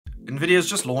NVIDIA has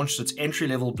just launched its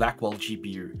entry-level Blackwell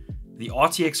GPU, the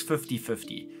RTX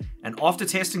 5050, and after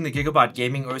testing the Gigabyte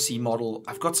Gaming OC model,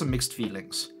 I've got some mixed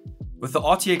feelings. With the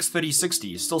RTX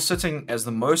 3060 still sitting as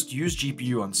the most used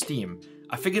GPU on Steam,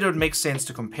 I figured it would make sense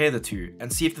to compare the two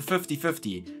and see if the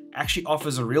 5050 actually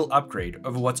offers a real upgrade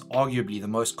over what's arguably the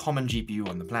most common GPU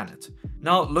on the planet.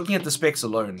 Now, looking at the specs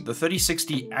alone, the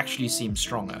 3060 actually seems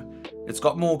stronger. It's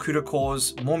got more CUDA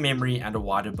cores, more memory, and a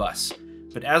wider bus.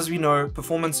 But as we know,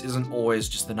 performance isn't always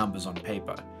just the numbers on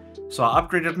paper. So I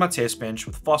upgraded my test bench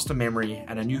with faster memory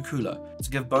and a new cooler to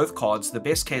give both cards the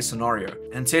best case scenario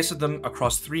and tested them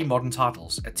across 3 modern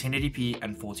titles at 1080p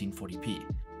and 1440p.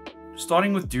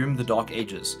 Starting with Doom: The Dark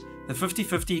Ages, the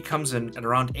 5050 comes in at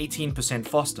around 18%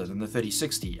 faster than the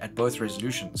 3060 at both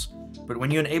resolutions, but when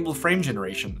you enable frame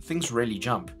generation, things really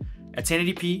jump. At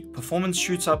 1080p, performance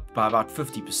shoots up by about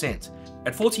 50%.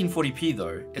 At 1440p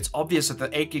though, it's obvious that the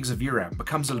 8GB of VRAM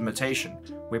becomes a limitation,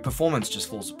 where performance just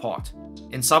falls apart.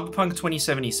 In Cyberpunk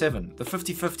 2077, the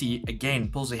 5050 again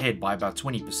pulls ahead by about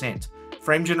 20%.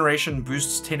 Frame generation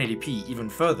boosts 1080p even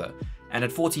further, and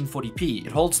at 1440p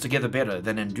it holds together better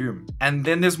than in Doom. And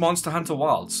then there's Monster Hunter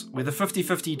Wilds, where the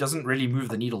 5050 doesn't really move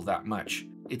the needle that much.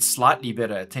 It's slightly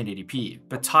better at 1080p,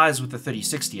 but ties with the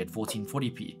 3060 at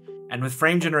 1440p. And with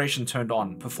frame generation turned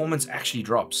on, performance actually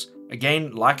drops,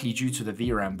 again likely due to the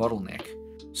VRAM bottleneck.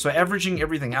 So averaging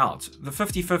everything out, the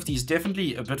 5050 is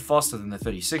definitely a bit faster than the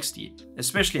 3060,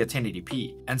 especially at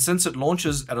 1080p, and since it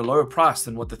launches at a lower price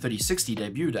than what the 3060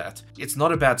 debuted at, it's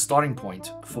not a bad starting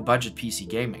point for budget PC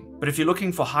gaming. But if you're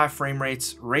looking for high frame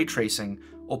rates, ray tracing,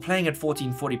 or playing at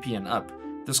 1440p and up,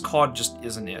 this card just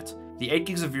isn't it. The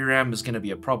 8GB of VRAM is going to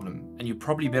be a problem, and you're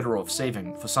probably better off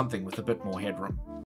saving for something with a bit more headroom.